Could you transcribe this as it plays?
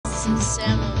this is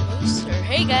Sam Moose, or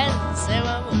hey guys, this is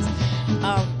Sam Moose.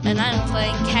 And I'm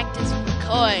playing Cactus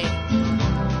McCoy.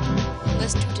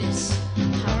 Let's do this.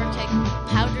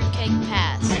 Powder Keg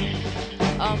Pass.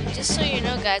 Just so you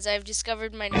know, guys, I've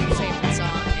discovered my new favorite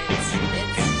song. It's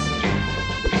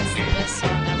the best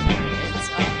song ever. It's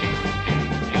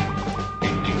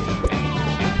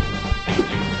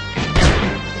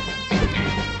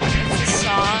the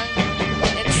song.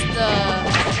 It's the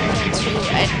Portal 2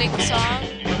 ending song.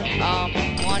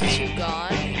 Once You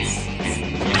Gone.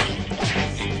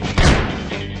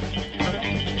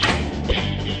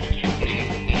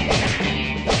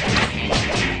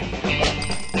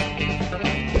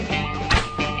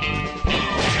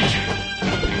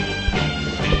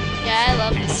 Yeah, I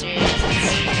love this series.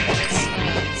 It's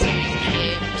series of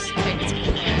games. Cactus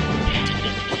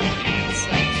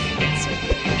McCoy. It's so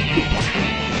good.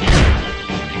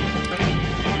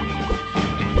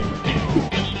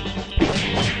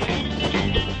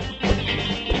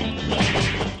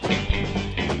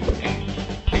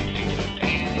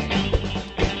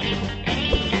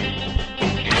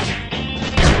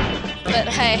 But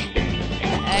I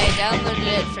downloaded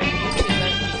it from YouTube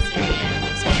MP3 and it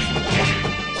was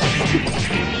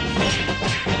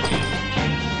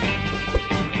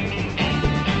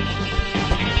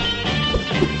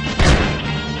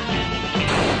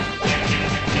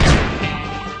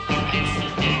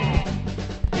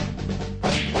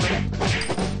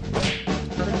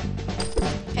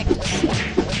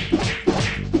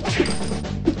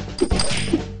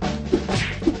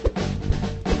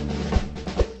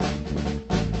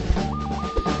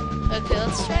okay,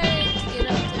 let's try to get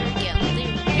up there again.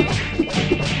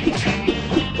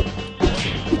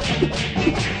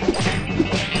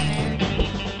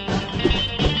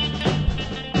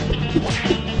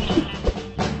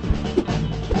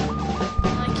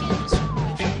 I can't just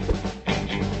remove it.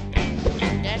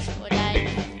 That's what I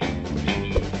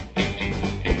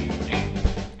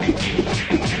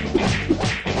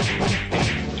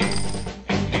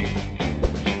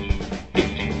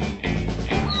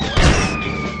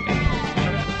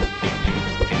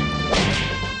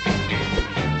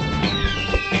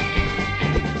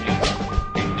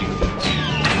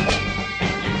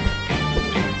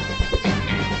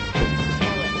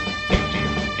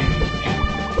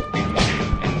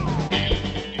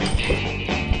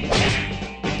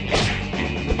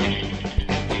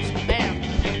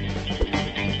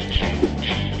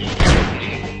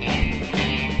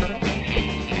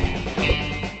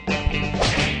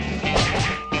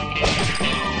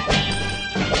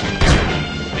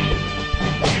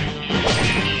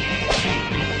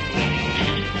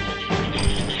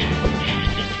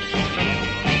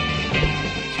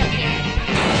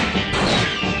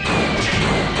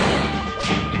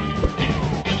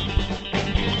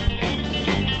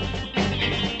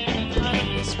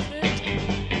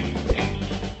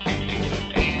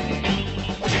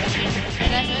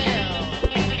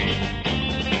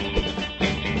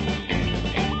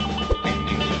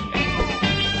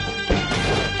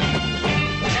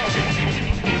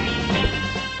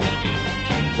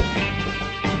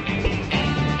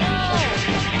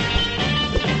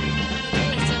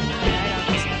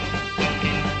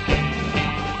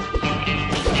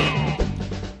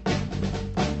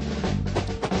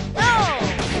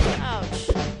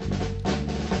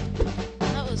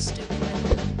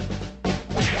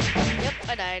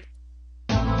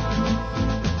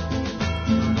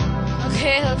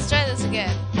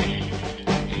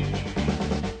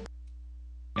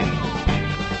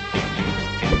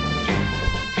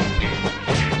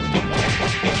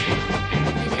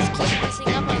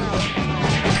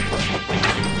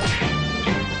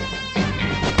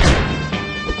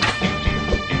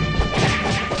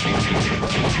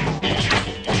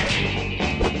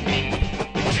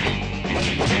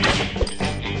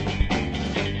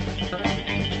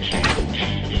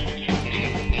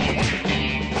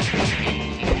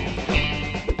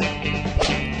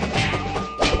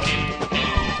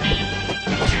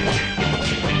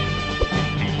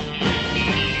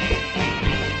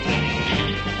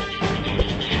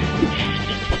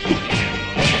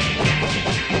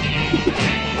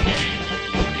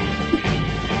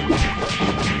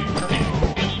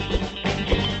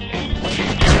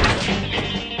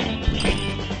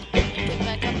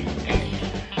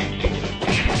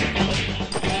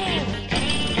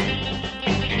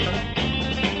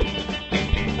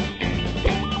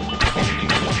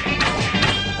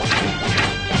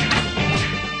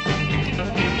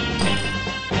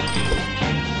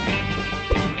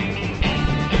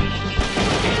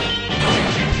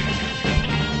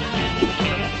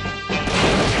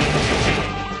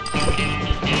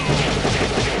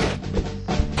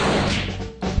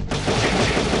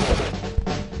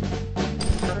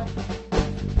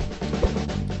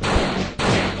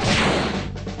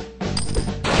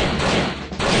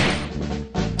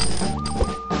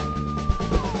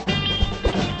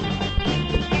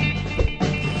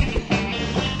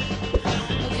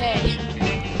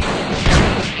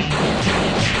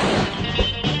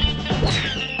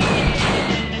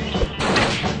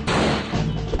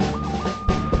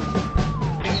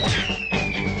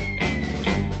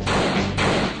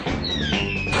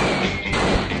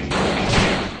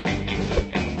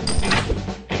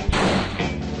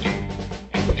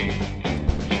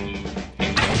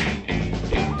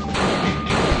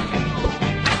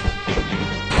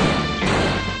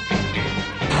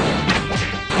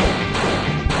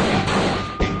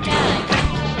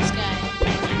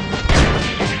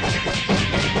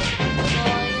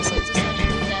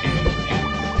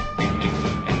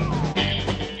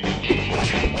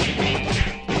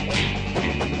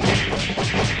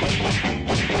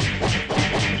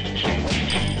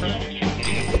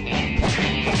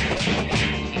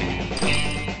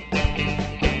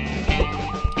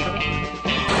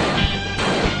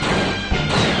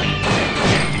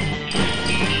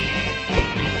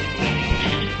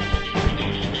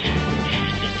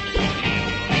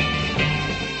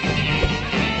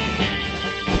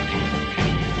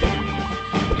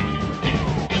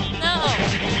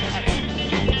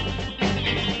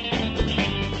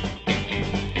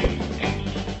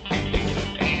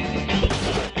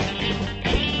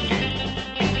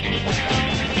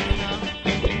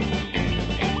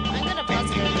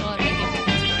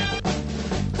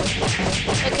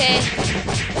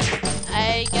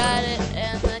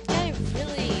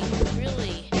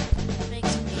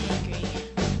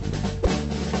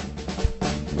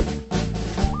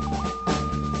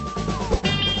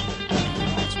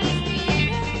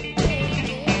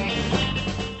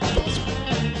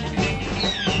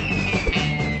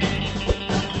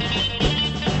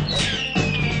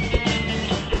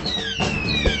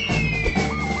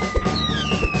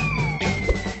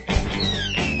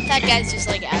guy's just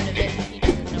like out of it. He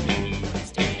doesn't know what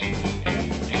he's doing.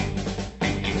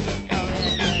 Oh yeah,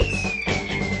 he does.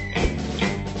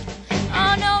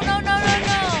 Oh no no no no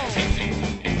no!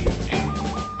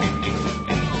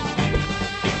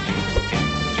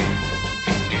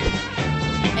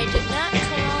 I did not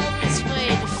come all this way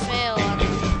to fail on a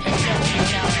pin jumping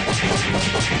challenge.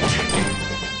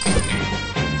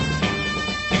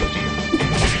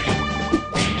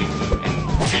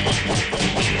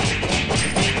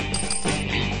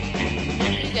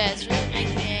 You guys really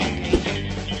make me angry.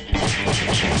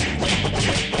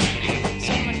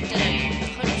 So much that I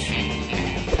punch you.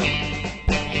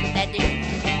 Like that dude.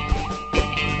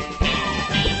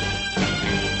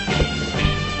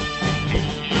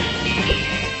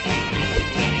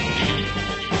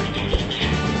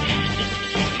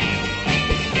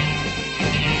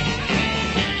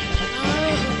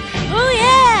 Oh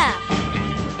yeah!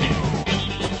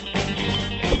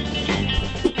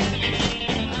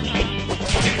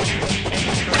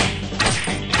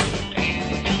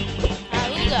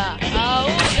 Auga!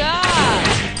 Auga!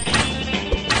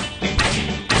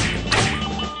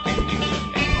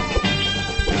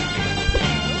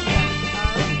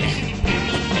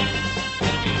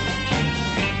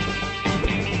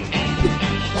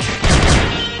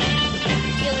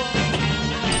 Kill him.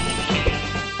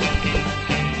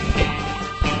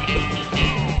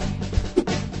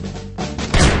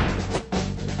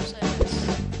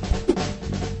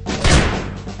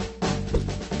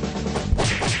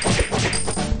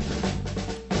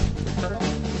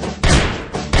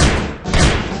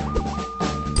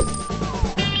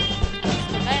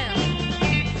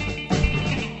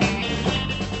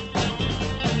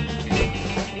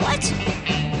 What?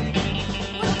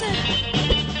 What the?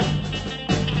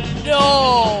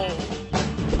 No!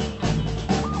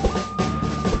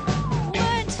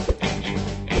 What?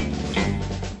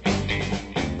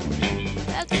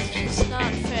 That's just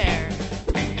not fair.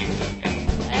 I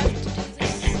have to do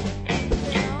this thing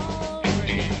all over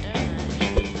again, don't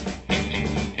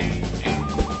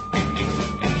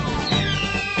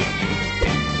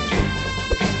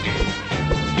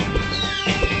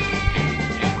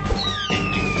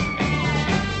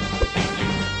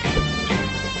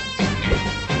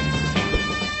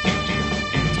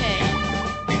Okay.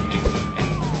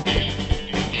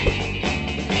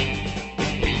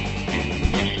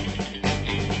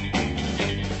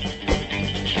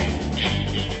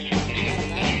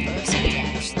 That person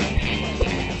actually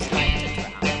is like to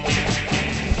drown.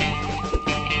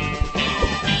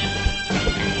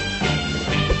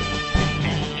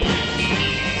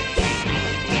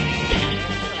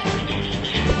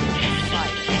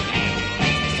 Fire.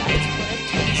 That's what it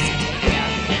takes to take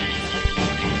down.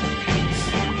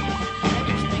 I'm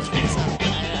just making this up.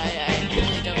 I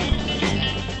really don't know what I'm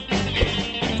saying.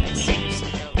 I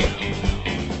seriously don't know.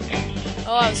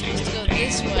 Oh, I was supposed to go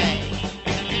this way.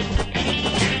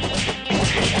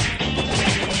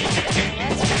 Well,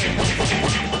 that's really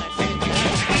what I figured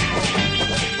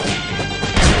out.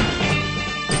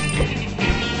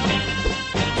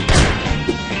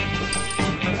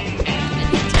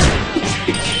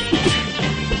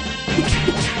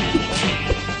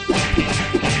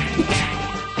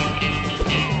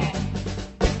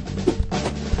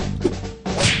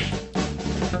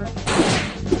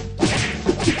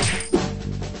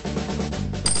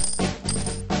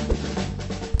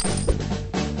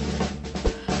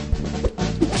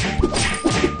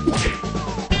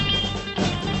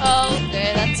 Oh,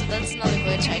 okay, that's another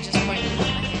glitch. I just pointed with my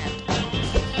hand.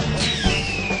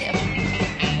 Yep.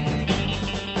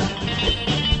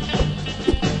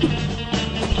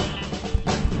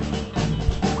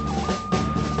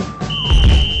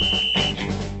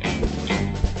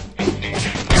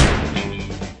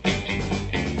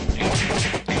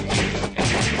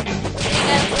 Hey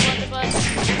guys, the Wonder Bus.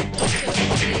 Don't kill me,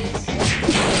 please.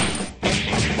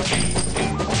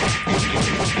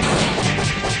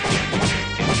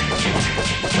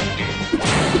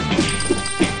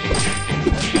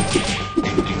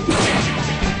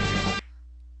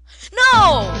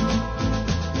 No!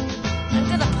 I'm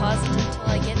gonna pause it until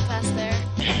I get past there.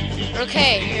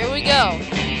 Okay, here we go.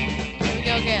 Here we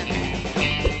go again.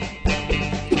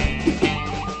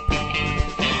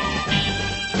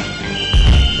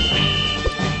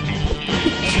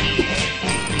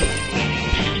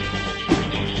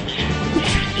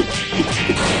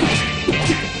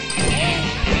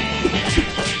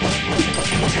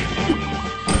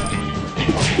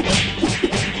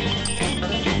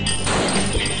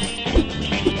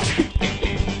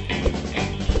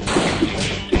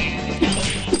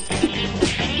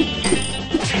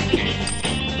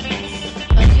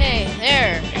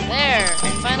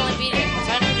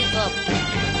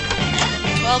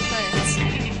 minutes.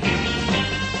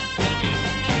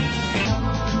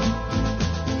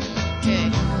 Okay.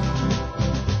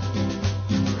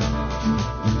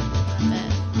 Not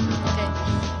bad. Okay.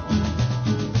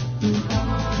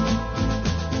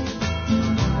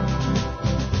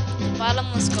 The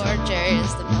bottomless gorge area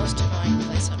is the most annoying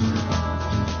place on Earth.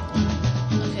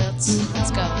 Okay,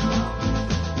 let's go.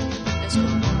 Let's go.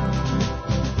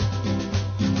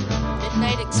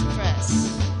 Midnight Express.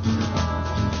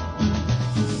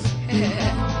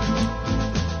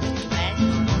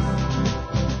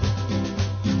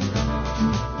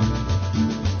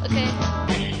 Okay.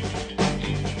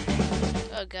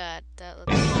 Oh god, that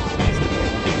looks.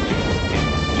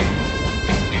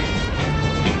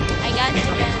 I got the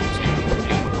bench.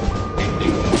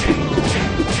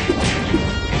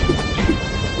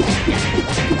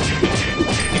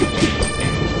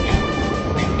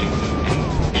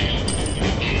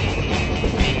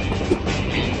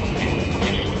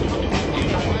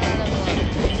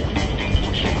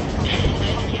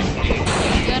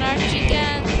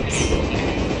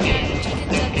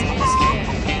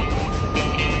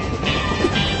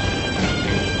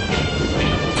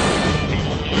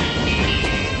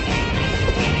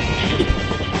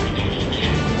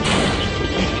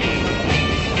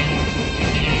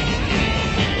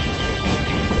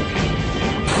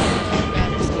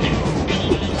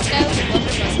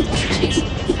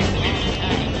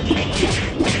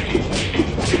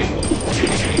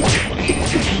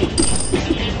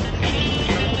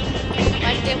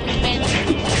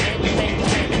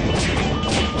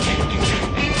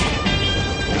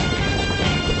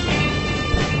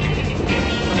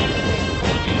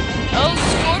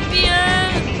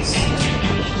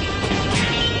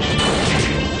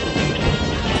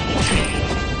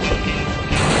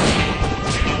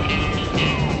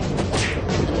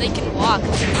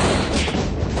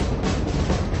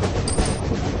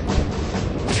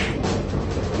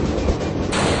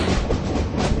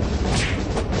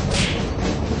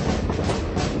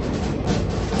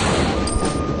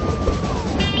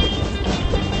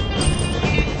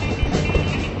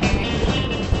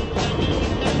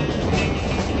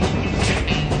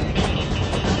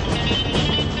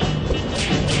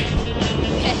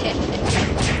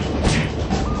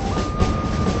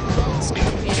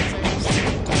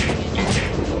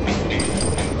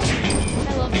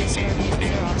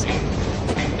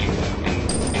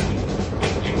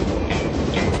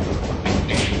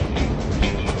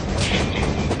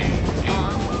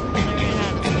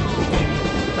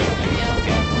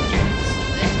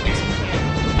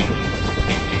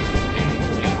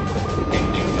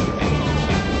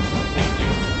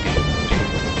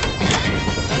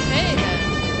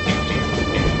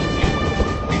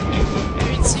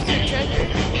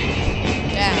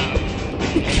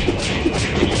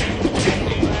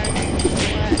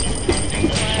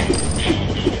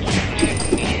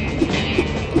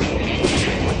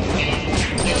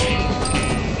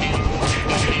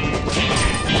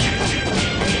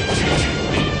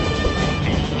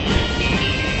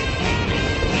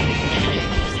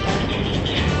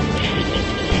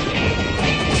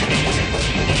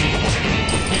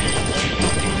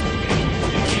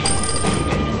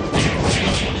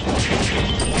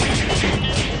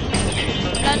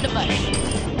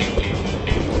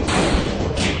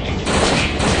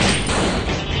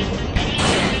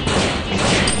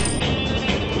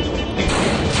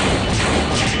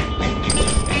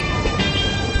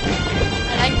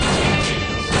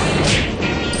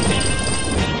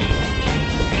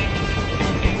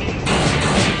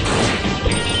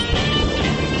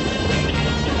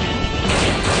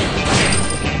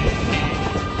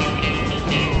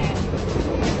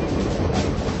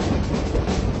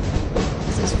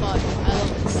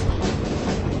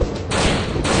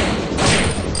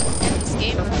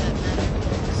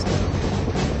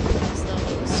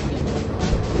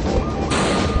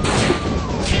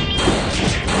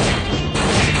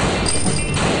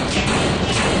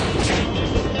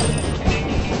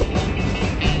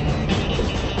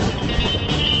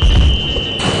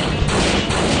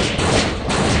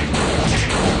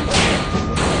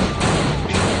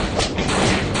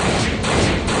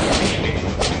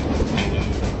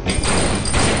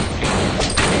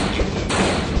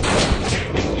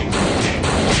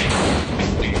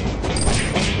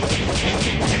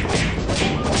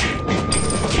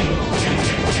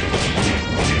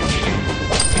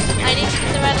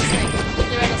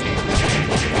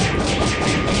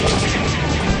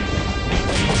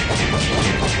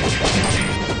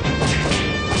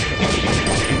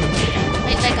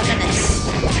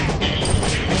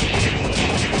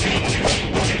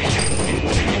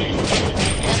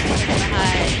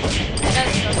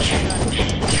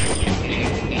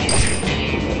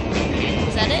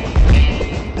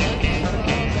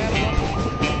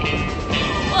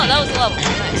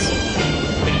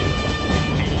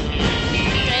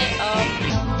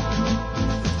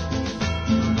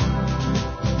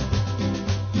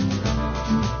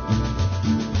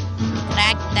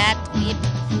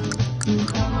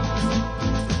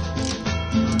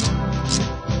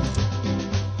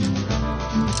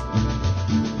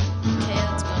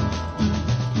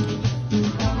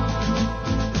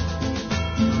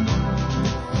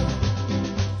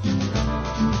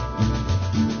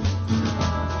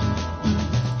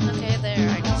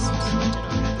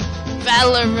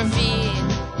 Valor Ravine.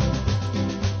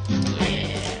 Yeah.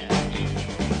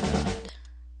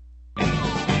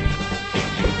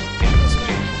 This one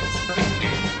is. I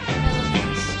love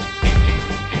these.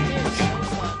 They're so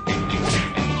fun.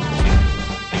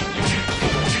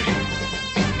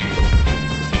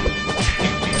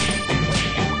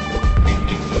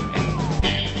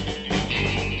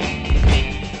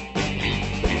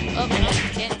 Oh no, you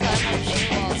can't climb up sheer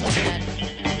walls like that.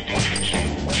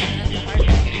 That's hard.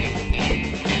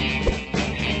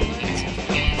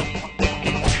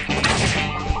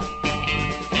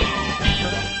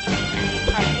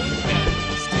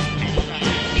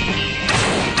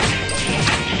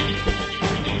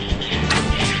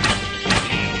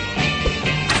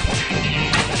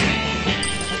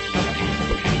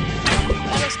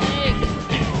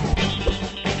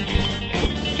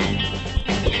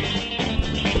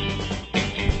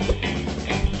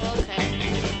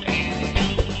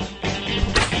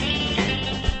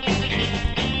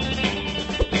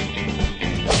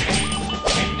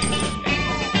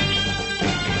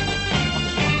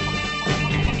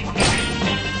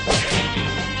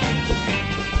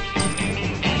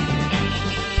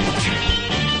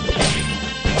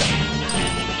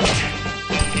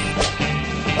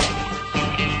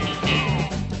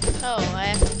 Oh, I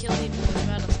have to kill people with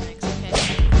rattlesnakes, okay.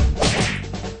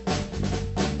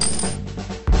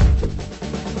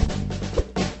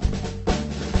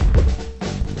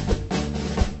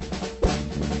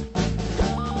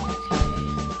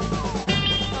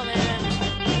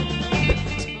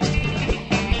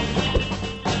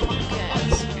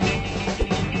 Oh,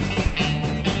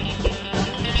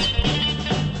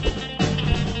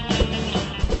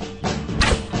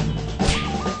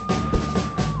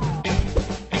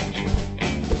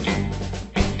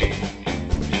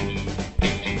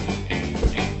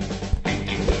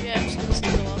 maybe I'm supposed to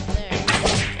go up there.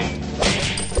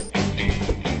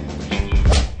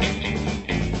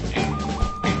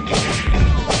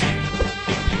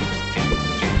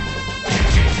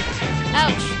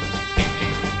 Ouch!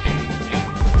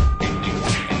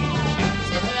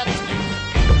 See the rattlesnake?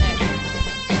 There.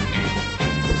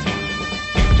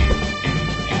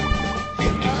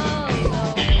 Oh, you go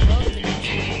both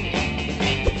directions.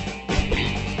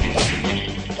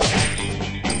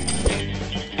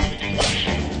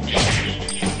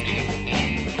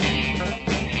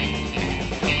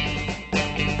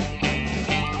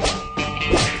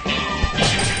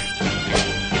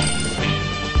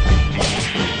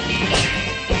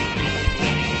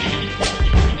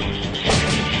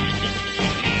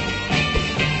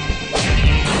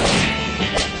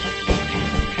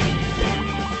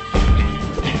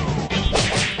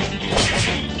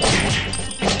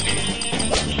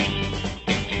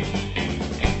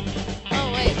 Oh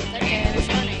wait, that guy had a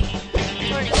shorty.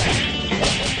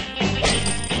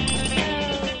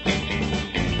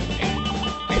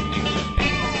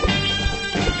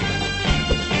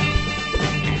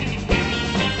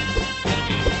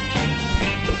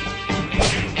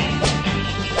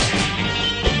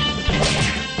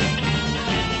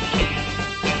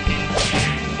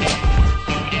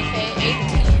 Okay,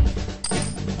 18.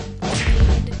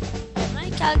 My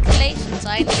calculations,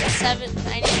 I need to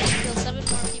kill 7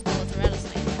 more people with a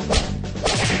rattlesnake.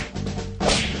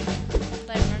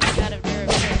 But I'm running out of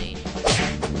durability.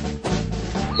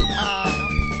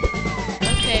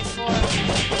 Okay, 4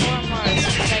 more as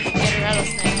soon as I can get a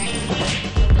rattlesnake.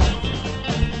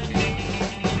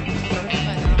 But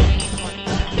no, I need one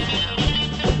now.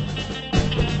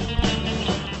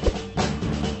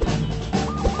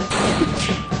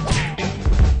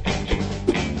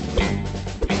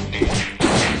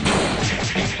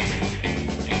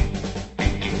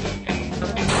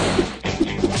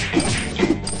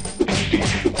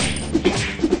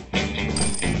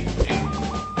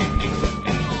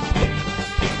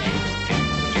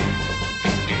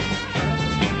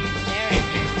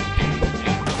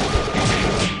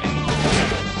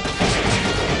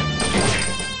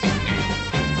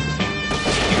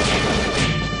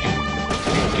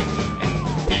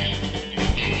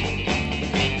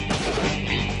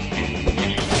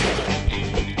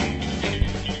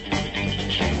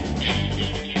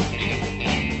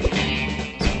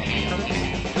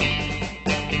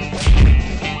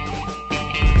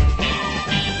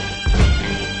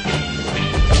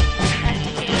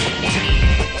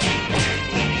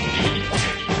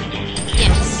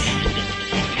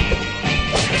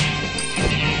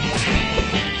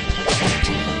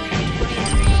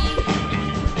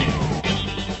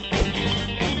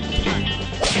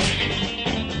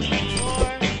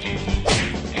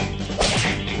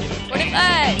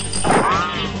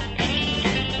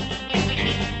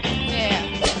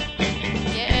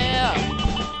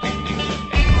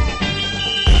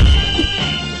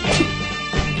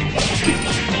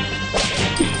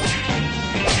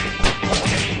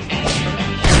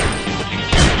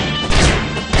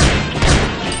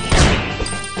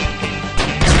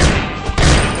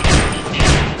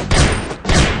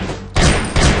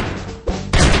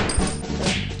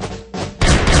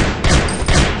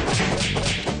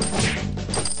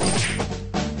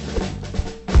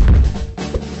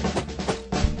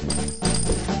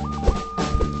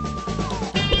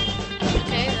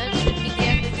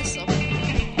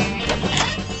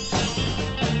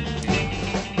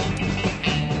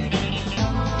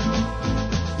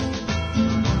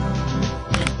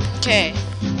 Okay.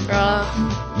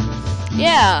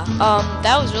 Yeah,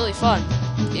 that was really fun.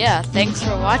 Yeah, thanks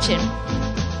for watching.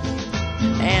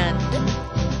 And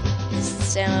this is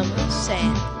Sam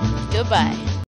saying goodbye.